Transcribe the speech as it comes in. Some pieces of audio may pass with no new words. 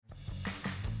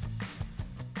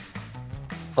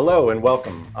Hello and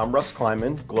welcome. I'm Russ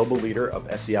Kliman, Global Leader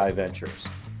of SEI Ventures.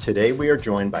 Today we are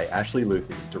joined by Ashley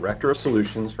Leuthe, Director of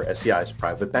Solutions for SEI's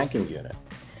Private Banking Unit.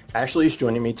 Ashley is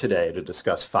joining me today to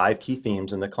discuss 5 key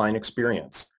themes in the client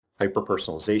experience: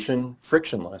 hyper-personalization,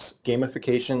 frictionless,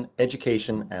 gamification,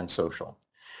 education, and social.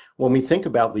 When we think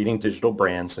about leading digital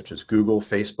brands such as Google,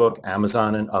 Facebook,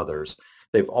 Amazon, and others,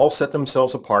 they've all set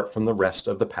themselves apart from the rest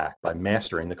of the pack by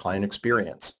mastering the client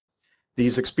experience.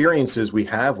 These experiences we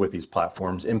have with these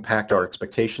platforms impact our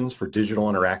expectations for digital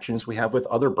interactions we have with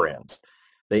other brands.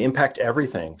 They impact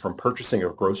everything from purchasing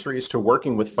of groceries to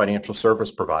working with financial service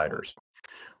providers.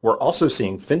 We're also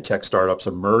seeing fintech startups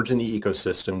emerge in the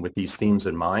ecosystem with these themes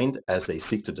in mind as they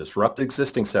seek to disrupt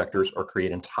existing sectors or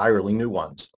create entirely new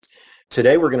ones.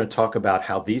 Today, we're going to talk about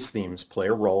how these themes play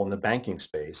a role in the banking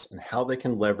space and how they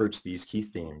can leverage these key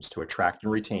themes to attract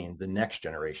and retain the next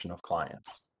generation of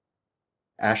clients.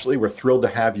 Ashley, we're thrilled to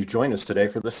have you join us today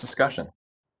for this discussion.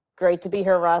 Great to be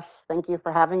here, Russ. Thank you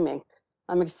for having me.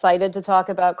 I'm excited to talk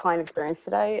about client experience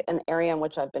today, an area in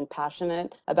which I've been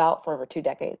passionate about for over 2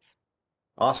 decades.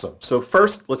 Awesome. So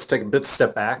first, let's take a bit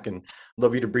step back and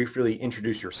love you to briefly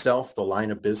introduce yourself, the line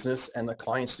of business, and the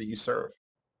clients that you serve.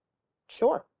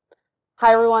 Sure.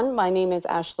 Hi, everyone. My name is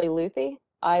Ashley Leuthe.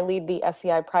 I lead the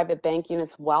SEI Private Bank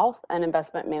Unit's wealth and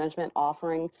investment management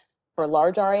offering for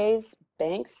large RIAs,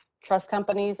 banks, trust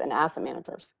companies, and asset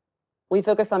managers. We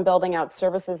focus on building out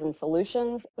services and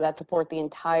solutions that support the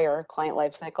entire client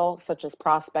lifecycle, such as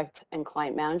prospect and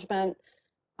client management,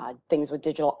 things with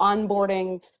digital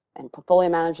onboarding and portfolio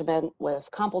management, with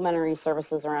complementary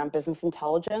services around business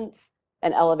intelligence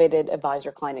and elevated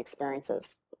advisor client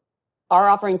experiences. Our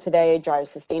offering today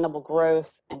drives sustainable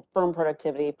growth and firm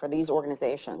productivity for these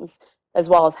organizations, as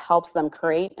well as helps them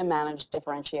create and manage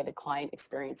differentiated client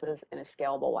experiences in a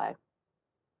scalable way.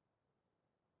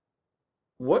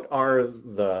 What are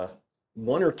the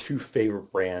 1 or 2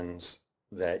 favorite brands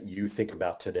that you think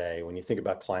about today when you think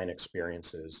about client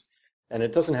experiences? And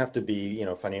it doesn't have to be,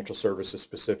 financial services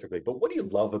specifically, but what do you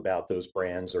love about those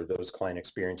brands or those client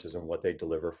experiences and what they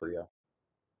deliver for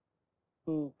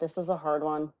you? This is a hard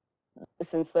one,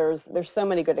 since there's so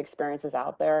many good experiences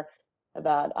out there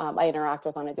that I interact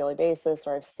with on a daily basis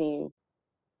or I've seen.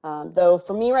 Though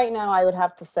for me right now, I would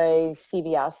have to say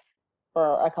CVS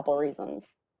for a couple of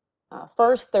reasons.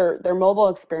 First, their mobile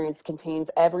experience contains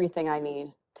everything I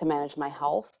need to manage my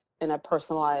health in a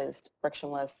personalized,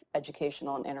 frictionless,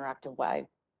 educational, and interactive way.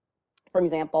 For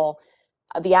example,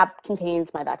 the app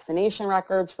contains my vaccination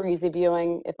records for easy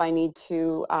viewing if I need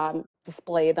to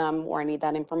display them or I need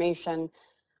that information,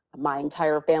 my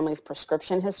entire family's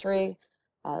prescription history,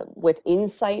 with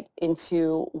insight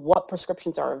into what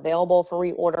prescriptions are available for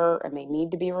reorder and may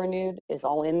need to be renewed is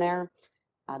all in there.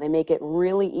 They make it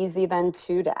really easy then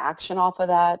too to action off of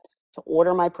that, to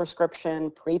order my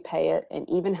prescription, prepay it, and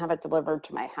even have it delivered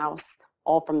to my house,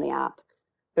 all from the app.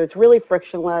 So it's really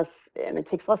frictionless and it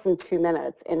takes less than 2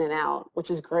 minutes in and out,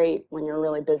 which is great when you're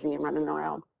really busy and running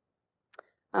around.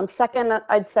 Second,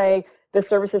 I'd say the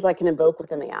services I can invoke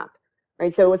within the app,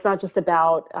 right? So it's not just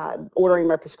about ordering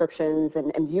my prescriptions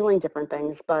and viewing different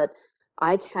things, but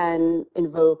I can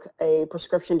invoke a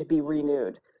prescription to be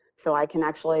renewed. So I can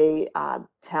actually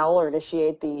tell or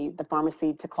initiate the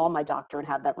pharmacy to call my doctor and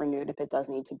have that renewed if it does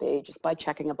need to be, just by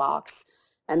checking a box,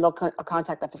 and they'll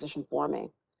contact that physician for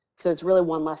me. So it's really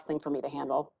one less thing for me to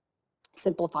handle,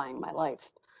 simplifying my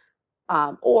life.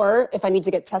 Or if I need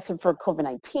to get tested for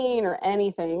COVID-19 or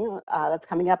anything that's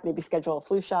coming up, maybe schedule a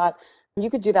flu shot, you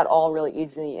could do that all really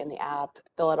easily in the app,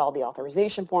 fill out all the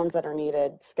authorization forms that are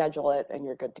needed, schedule it, and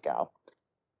you're good to go.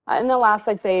 And the last,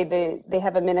 I'd say they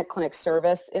have a Minute Clinic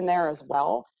service in there as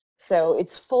well. So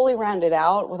it's fully rounded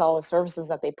out with all the services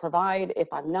that they provide.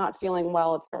 If I'm not feeling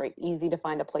well, it's very easy to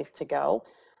find a place to go.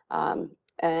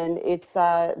 And it's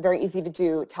very easy to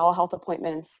do telehealth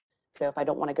appointments. So if I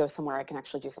don't want to go somewhere, I can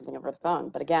actually do something over the phone.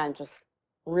 But again, just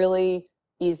really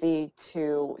easy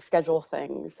to schedule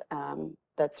things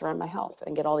that surround my health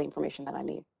and get all the information that I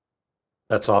need.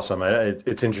 That's awesome.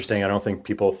 It's interesting. I don't think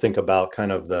people think about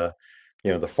kind of the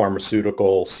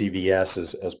pharmaceutical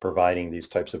CVS as providing these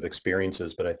types of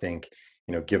experiences, but I think,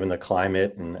 given the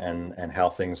climate and how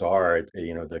things are,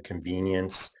 the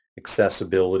convenience,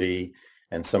 accessibility,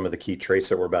 and some of the key traits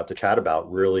that we're about to chat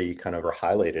about really kind of are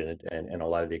highlighted in a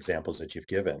lot of the examples that you've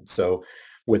given. So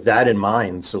with that in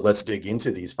mind, so let's dig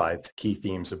into these 5 key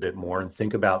themes a bit more and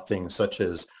think about things such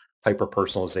as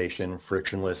hyper-personalization,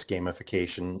 frictionless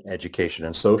gamification, education,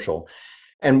 and social.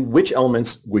 And which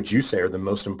elements would you say are the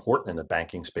most important in the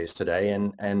banking space today,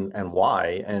 and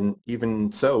why? And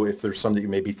even so, if there's some that you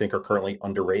maybe think are currently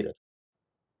underrated.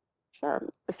 Sure.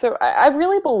 So I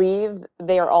really believe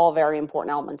they are all very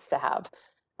important elements to have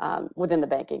within the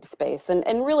banking space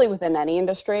and really within any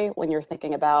industry when you're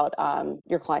thinking about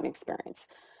your client experience.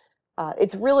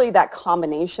 It's really that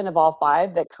combination of all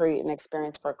five that create an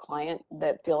experience for a client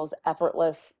that feels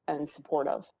effortless and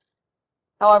supportive.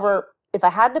 However, if I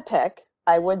had to pick,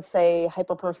 I would say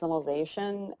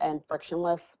hyper-personalization and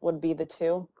frictionless would be the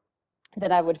two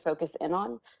that I would focus in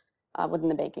on within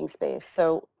the banking space.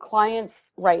 So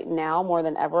clients right now more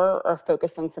than ever are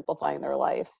focused on simplifying their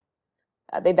life.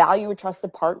 They value a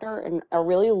trusted partner and are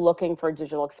really looking for a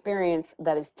digital experience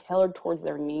that is tailored towards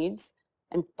their needs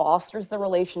and fosters the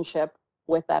relationship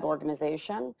with that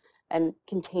organization and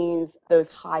contains those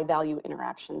high value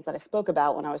interactions that I spoke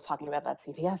about when I was talking about that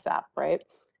CVS app, right?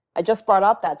 I just brought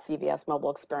up that CVS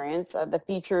mobile experience. The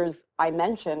features I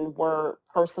mentioned were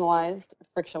personalized,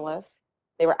 frictionless,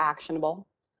 they were actionable,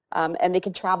 and they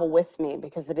could travel with me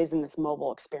because it is in this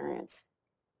mobile experience.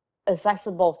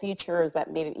 Accessible features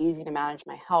that made it easy to manage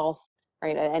my health,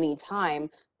 right, at any time,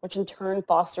 which in turn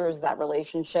fosters that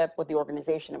relationship with the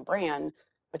organization and brand,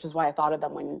 which is why I thought of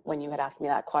them when you had asked me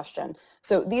that question.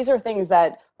 So these are things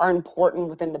that are important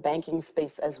within the banking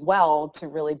space as well to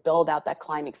really build out that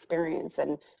client experience.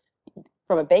 And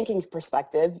from a banking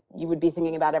perspective, you would be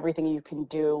thinking about everything you can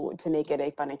do to make it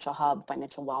a financial hub,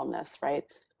 financial wellness, right?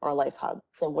 Or a life hub.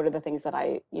 So what are the things that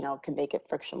can make it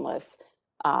frictionless,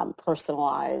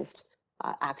 personalized,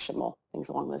 actionable, things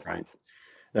along those Right. lines.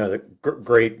 No, the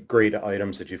great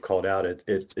items that you've called out.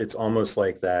 It's almost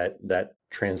like that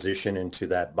transition into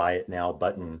that buy it now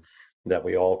button that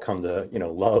we all come to,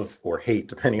 love or hate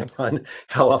depending upon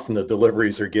how often the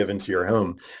deliveries are given to your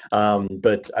home.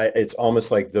 It's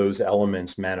almost like those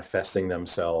elements manifesting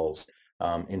themselves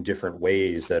in different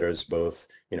ways that is both,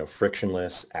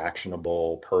 frictionless,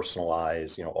 actionable,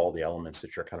 personalized, all the elements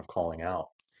that you're kind of calling out.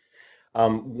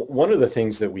 One of the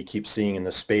things that we keep seeing in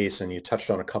the space, and you touched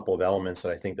on a couple of elements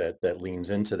that I think that leans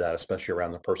into that, especially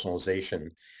around the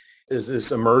personalization, is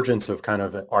this emergence of kind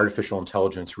of artificial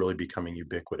intelligence really becoming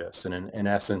ubiquitous. And in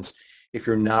essence, if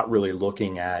you're not really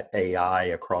looking at AI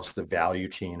across the value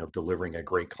chain of delivering a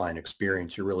great client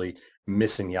experience, you're really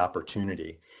missing the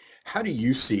opportunity. How do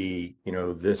you see,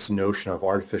 this notion of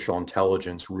artificial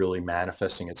intelligence really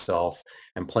manifesting itself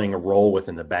and playing a role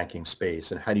within the banking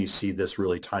space? And how do you see this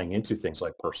really tying into things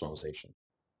like personalization?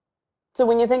 So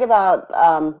when you think about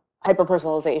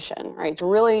hyper-personalization, right, to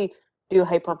really do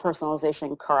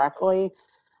hyper-personalization correctly,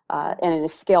 and in a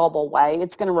scalable way,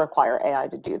 it's going to require AI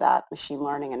to do that, machine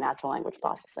learning and natural language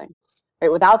processing.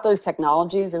 Right? Without those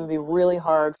technologies, it would be really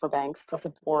hard for banks to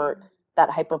support that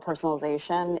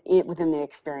hyper-personalization within the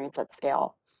experience at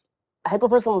scale.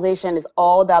 Hyper-personalization is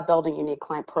all about building unique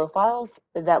client profiles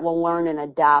that will learn and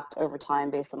adapt over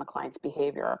time based on the client's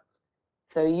behavior.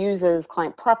 So it uses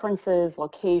client preferences,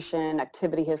 location,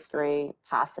 activity history,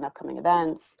 past and upcoming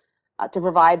events to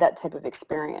provide that type of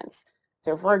experience.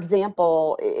 So for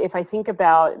example, if I think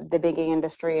about the banking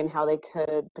industry and how they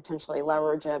could potentially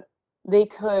leverage it, they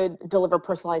could deliver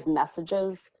personalized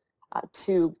messages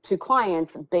to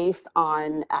clients based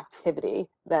on activity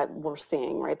that we're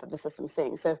seeing, right, that the system's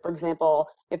seeing. So for example,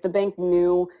 if the bank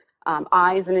knew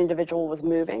I, as an individual, was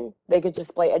moving, they could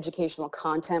display educational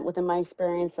content within my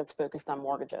experience that's focused on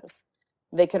mortgages.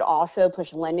 They could also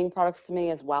push lending products to me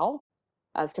as well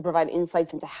as to provide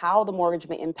insights into how the mortgage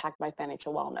may impact my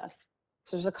financial wellness.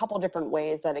 So there's a couple different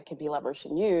ways that it can be leveraged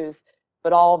and used,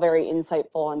 but all very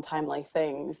insightful and timely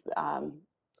things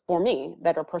for me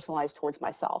that are personalized towards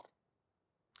myself.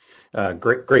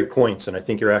 Great points. And I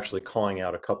think you're actually calling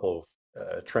out a couple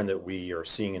of trend that we are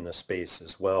seeing in this space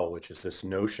as well, which is this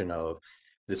notion of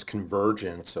this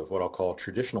convergence of what I'll call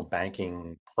traditional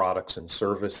banking products and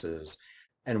services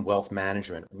and wealth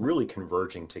management really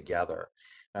converging together.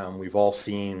 We've all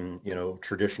seen,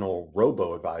 traditional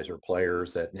robo-advisor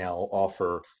players that now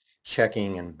offer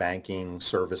checking and banking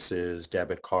services,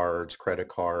 debit cards, credit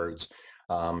cards,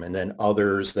 and then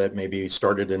others that maybe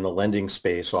started in the lending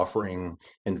space offering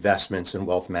investments and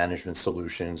wealth management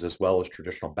solutions as well as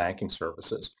traditional banking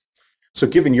services. So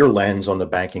given your lens on the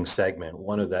banking segment,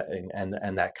 one of that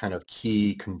and that kind of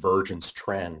key convergence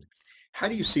trend, how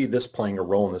do you see this playing a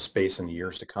role in the space in the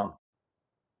years to come?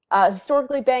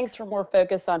 Historically, banks were more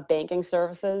focused on banking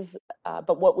services,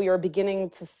 but what we are beginning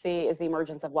to see is the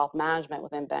emergence of wealth management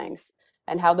within banks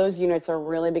and how those units are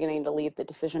really beginning to lead the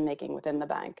decision making within the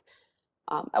bank.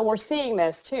 And we're seeing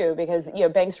this too because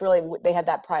banks really they had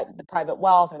the private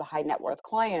wealth or the high net worth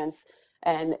clients,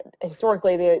 and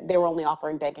historically they were only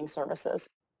offering banking services.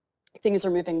 Things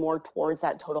are moving more towards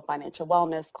that total financial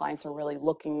wellness. Clients are really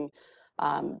looking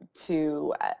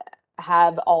to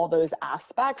have all those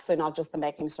aspects, so not just the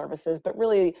banking services, but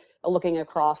really looking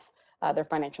across their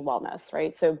financial wellness,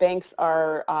 right? So banks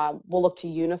will look to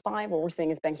unify. What we're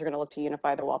seeing is banks are going to look to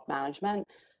unify their wealth management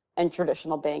and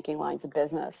traditional banking lines of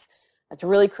business to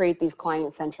really create these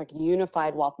client-centric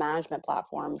unified wealth management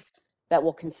platforms that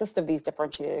will consist of these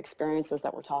differentiated experiences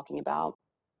that we're talking about.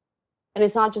 And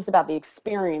it's not just about the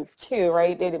experience too,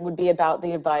 right? It would be about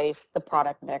the advice, the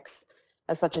product mix,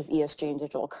 such as ESG and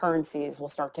digital currencies will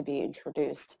start to be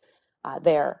introduced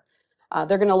there.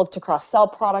 They're going to look to cross-sell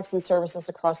products and services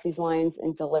across these lines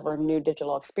and deliver new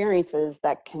digital experiences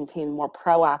that contain more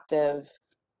proactive,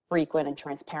 frequent, and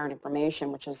transparent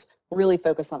information, which is really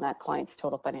focused on that client's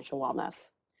total financial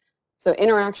wellness. So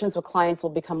interactions with clients will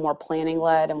become more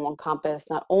planning-led and will encompass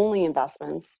not only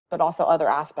investments, but also other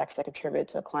aspects that contribute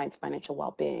to a client's financial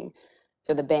well-being,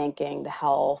 so the banking, the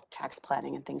health, tax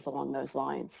planning, and things along those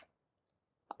lines.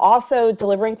 Also,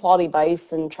 delivering quality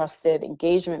advice and trusted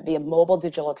engagement via mobile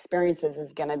digital experiences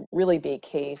is going to really be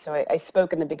key. So I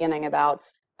spoke in the beginning about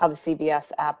how the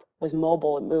CVS app was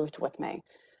mobile and moved with me.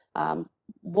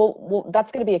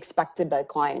 That's going to be expected by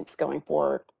clients going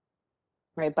forward,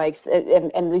 right?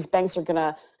 And these banks are going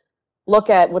to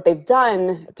look at what they've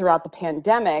done throughout the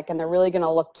pandemic, and they're really going to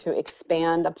look to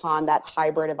expand upon that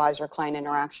hybrid advisor-client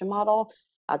interaction model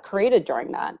created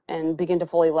during that and begin to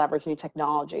fully leverage new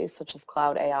technologies such as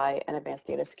cloud, AI, and advanced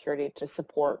data security to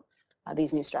support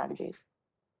these new strategies.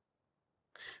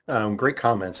 Great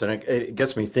comments, and it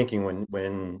gets me thinking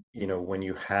when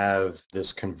you have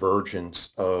this convergence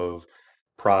of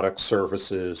product,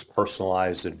 services,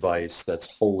 personalized advice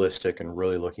that's holistic and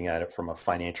really looking at it from a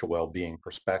financial well-being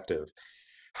perspective.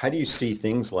 How do you see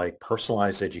things like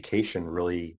personalized education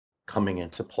really coming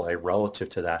into play relative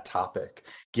to that topic,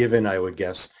 given, I would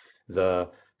guess, the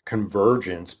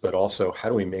convergence, but also how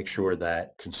do we make sure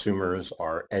that consumers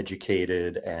are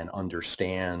educated and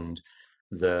understand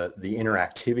the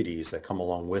interactivities that come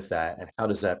along with that, and how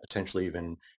does that potentially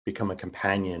even become a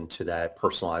companion to that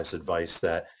personalized advice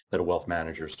that a wealth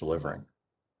manager is delivering?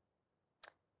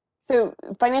 So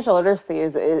financial literacy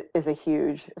is a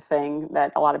huge thing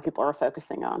that a lot of people are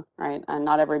focusing on, right? And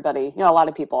not everybody, a lot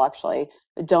of people actually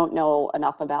don't know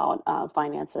enough about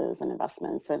finances and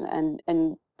investments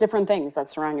and different things that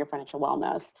surround your financial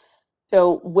wellness.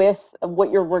 So with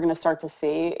we're going to start to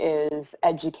see is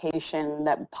education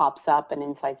that pops up and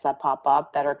insights that pop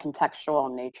up that are contextual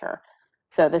in nature.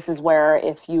 So this is where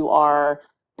if you are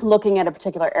looking at a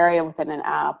particular area within an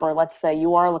app, or let's say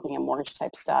you are looking at mortgage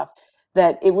type stuff,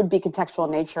 that it would be contextual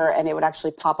in nature and it would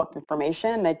actually pop up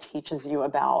information that teaches you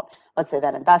about, let's say,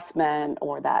 that investment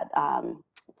or that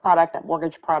product, that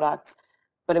mortgage product,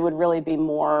 but it would really be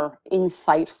more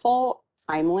insightful,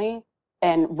 timely,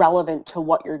 and relevant to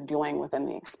what you're doing within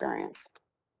the experience.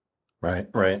 Right,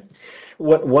 right.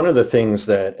 One of the things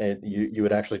that you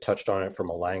had actually touched on it from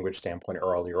a language standpoint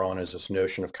earlier on is this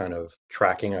notion of kind of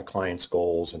tracking a client's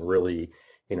goals and really,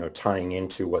 tying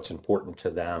into what's important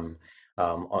to them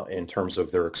in terms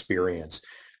of their experience.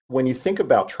 When you think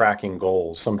about tracking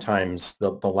goals, sometimes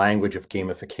the language of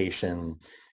gamification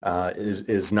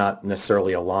is not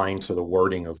necessarily aligned to the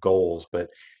wording of goals,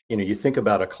 but you think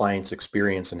about a client's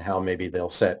experience and how maybe they'll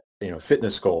set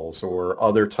fitness goals or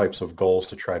other types of goals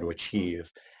to try to achieve.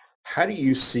 How do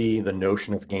you see the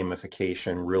notion of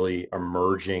gamification really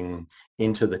emerging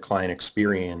into the client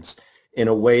experience in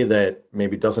a way that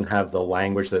maybe doesn't have the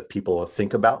language that people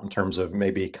think about in terms of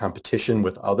maybe competition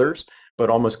with others, but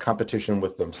almost competition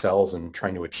with themselves and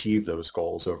trying to achieve those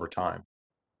goals over time?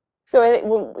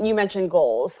 So when you mentioned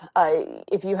goals.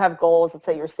 If you have goals, let's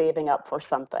say you're saving up for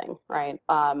something, right?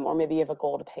 Or maybe you have a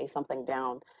goal to pay something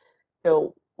down.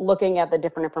 So looking at the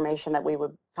different information that we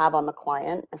would have on the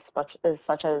client,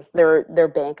 such as their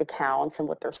bank accounts and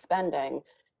what they're spending,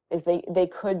 is they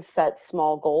could set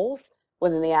small goals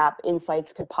within the app.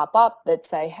 Insights could pop up that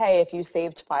say, hey, if you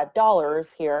saved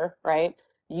 $5 here, right,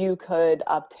 you could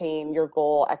obtain your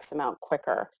goal X amount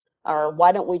quicker. Or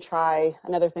why don't we try,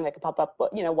 another thing that could pop up,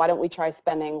 why don't we try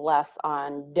spending less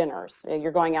on dinners?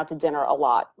 You're going out to dinner a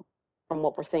lot from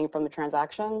what we're seeing from the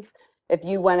transactions. If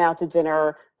you went out to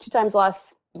dinner 2 times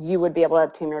less, you would be able to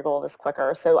obtain your goal this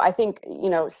quicker. So I think,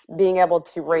 being able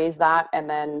to raise that and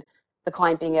then the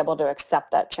client being able to accept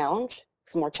that challenge,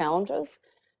 some more challenges,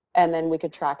 and then we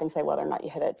could track and say whether or not you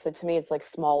hit it. So to me, it's like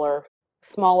smaller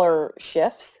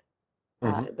shifts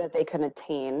that they can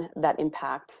attain that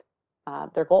impact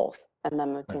their goals and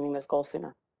them attaining those goals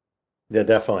sooner. Yeah,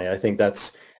 definitely. I think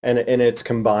that's and it's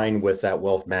combined with that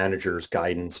wealth manager's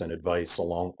guidance and advice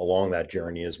along that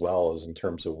journey as well as in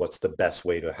terms of what's the best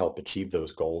way to help achieve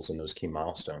those goals and those key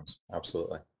milestones.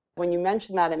 Absolutely. When you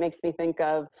mention that, it makes me think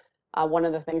of one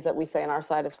of the things that we say on our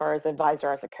side as far as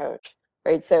advisor as a coach,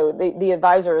 right? So the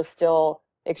advisor is still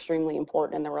extremely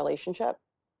important in the relationship.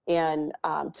 And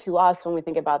to us, when we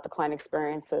think about the client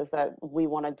experiences that we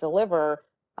want to deliver,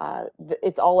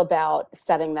 it's all about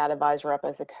setting that advisor up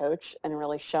as a coach and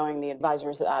really showing the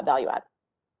advisor's value add.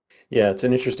 Yeah, it's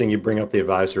an interesting you bring up the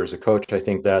advisor as a coach. I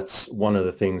think that's one of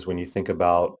the things when you think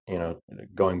about,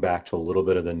 going back to a little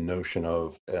bit of the notion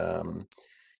of,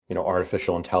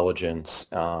 artificial intelligence,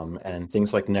 and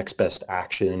things like next best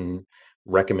action,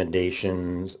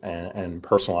 recommendations, and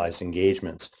personalized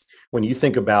engagements. When you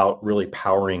think about really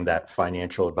powering that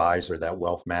financial advisor, that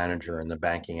wealth manager in the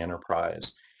banking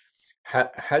enterprise,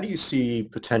 how do you see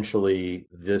potentially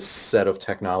this set of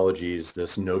technologies,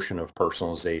 this notion of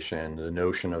personalization, the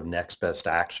notion of next best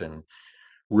action,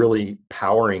 really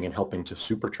powering and helping to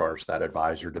supercharge that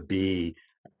advisor to be,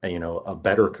 a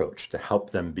better coach, to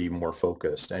help them be more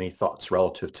focused? Any thoughts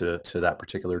relative to that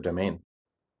particular domain?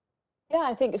 Yeah,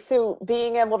 I think so.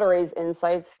 Being able to raise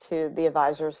insights to the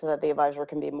advisor so that the advisor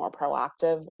can be more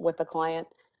proactive with the client.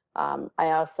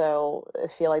 I also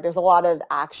feel like there's a lot of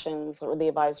actions or the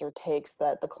advisor takes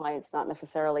that the client's not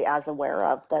necessarily as aware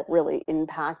of that really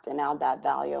impact and add that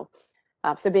value.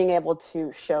 So being able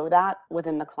to show that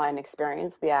within the client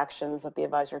experience, the actions that the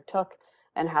advisor took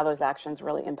and how those actions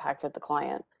really impacted the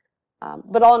client.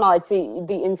 But all in all, I'd see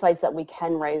the insights that we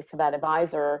can raise to that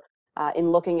advisor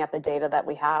in looking at the data that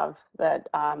we have, that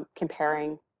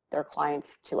comparing their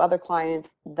clients to other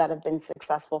clients that have been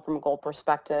successful from a goal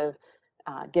perspective,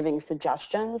 giving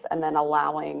suggestions, and then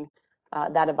allowing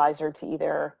that advisor to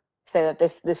either say that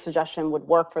this suggestion would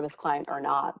work for this client or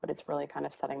not, but it's really kind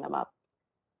of setting them up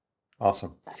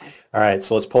Awesome. that way. All right,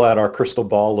 so let's pull out our crystal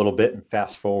ball a little bit and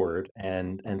fast forward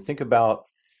and think about,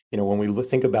 when we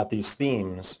think about these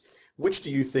themes, which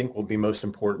do you think will be most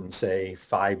important, say,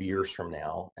 5 years from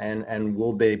now? And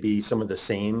will they be some of the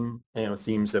same,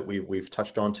 themes that we've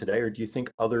touched on today, or do you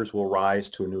think others will rise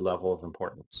to a new level of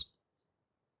importance?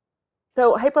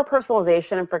 So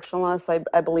hyper-personalization and frictionless,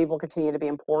 I believe will continue to be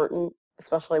important,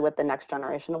 especially with the next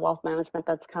generation of wealth management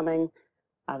that's coming.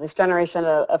 This generation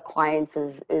of clients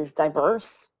is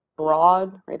diverse,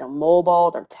 broad, right? They're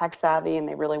mobile, they're tech savvy, and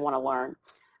they really want to learn.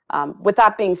 With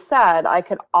that being said, I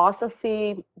could also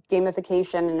see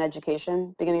gamification and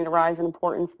education beginning to rise in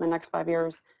importance in the next 5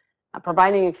 years,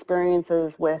 providing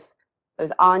experiences with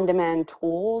those on-demand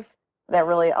tools that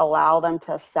really allow them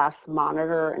to assess,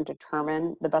 monitor, and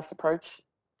determine the best approach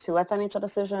to a financial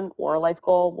decision or a life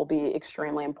goal will be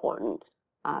extremely important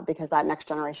because that next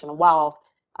generation of wealth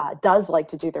does like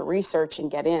to do the research and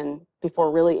get in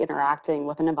before really interacting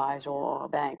with an advisor or a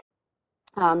bank.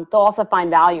 They'll also find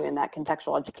value in that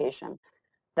contextual education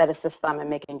that assists them in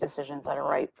making decisions that are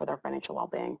right for their financial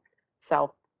well-being.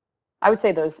 So I would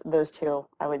say those two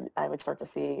I would start to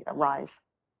see a rise.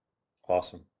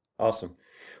 Awesome. Awesome.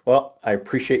 Well, I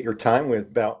appreciate your time. We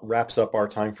about wraps up our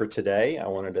time for today. I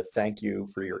wanted to thank you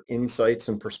for your insights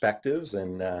and perspectives,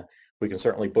 and we can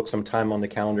certainly book some time on the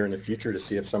calendar in the future to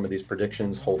see if some of these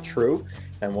predictions hold true,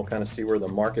 and we'll kind of see where the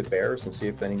market bears and see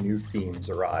if any new themes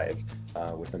arrive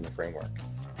within the framework.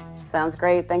 Sounds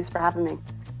great. Thanks for having me.